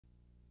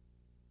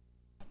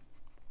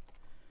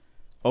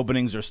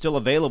Openings are still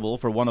available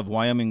for one of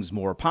Wyoming's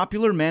more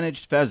popular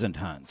managed pheasant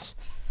hunts.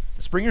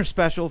 The Springer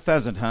Special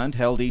Pheasant Hunt,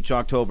 held each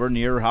October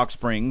near Hawk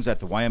Springs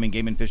at the Wyoming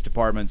Game and Fish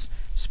Department's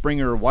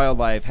Springer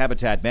Wildlife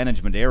Habitat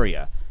Management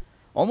Area,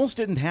 almost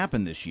didn't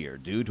happen this year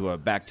due to a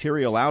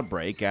bacterial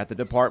outbreak at the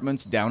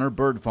department's Downer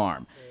Bird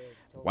Farm.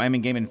 The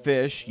Wyoming Game and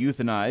Fish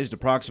euthanized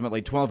approximately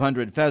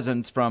 1,200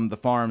 pheasants from the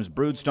farm's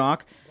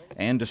broodstock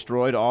and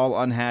destroyed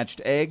all unhatched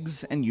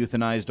eggs and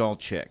euthanized all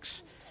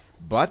chicks.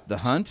 But the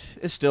hunt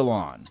is still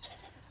on.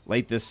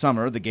 Late this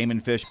summer, the Game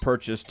and Fish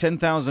purchased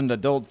 10,000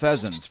 adult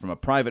pheasants from a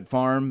private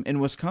farm in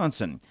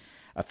Wisconsin.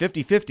 A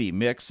 50-50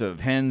 mix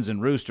of hens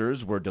and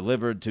roosters were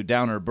delivered to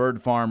Downer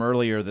Bird Farm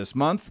earlier this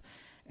month,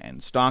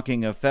 and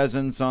stocking of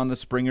pheasants on the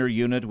Springer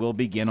unit will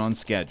begin on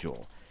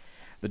schedule.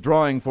 The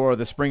drawing for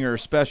the Springer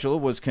Special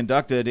was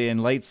conducted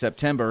in late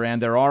September,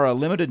 and there are a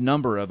limited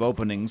number of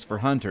openings for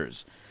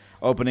hunters.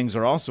 Openings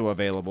are also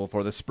available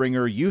for the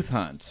Springer Youth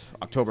Hunt,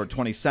 October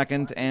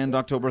 22nd and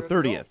October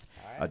 30th.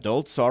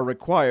 Adults are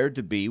required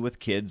to be with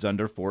kids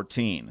under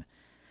 14.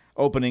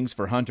 Openings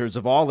for hunters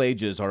of all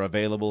ages are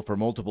available for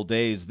multiple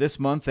days this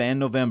month and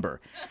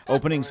November.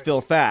 Openings fill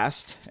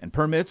fast, and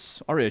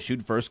permits are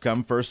issued first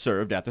come, first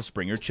served at the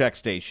Springer Check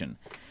Station.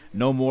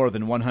 No more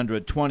than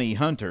 120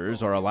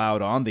 hunters are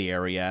allowed on the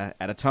area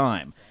at a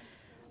time.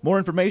 More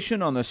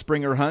information on the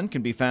Springer Hunt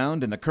can be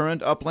found in the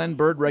current upland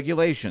bird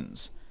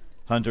regulations.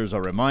 Hunters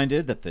are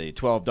reminded that the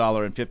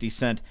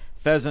 $12.50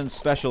 Pheasant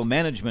Special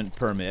Management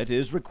Permit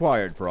is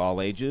required for all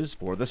ages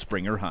for the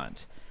Springer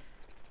Hunt.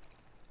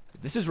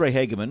 This is Ray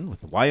Hageman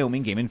with the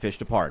Wyoming Game and Fish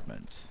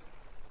Department.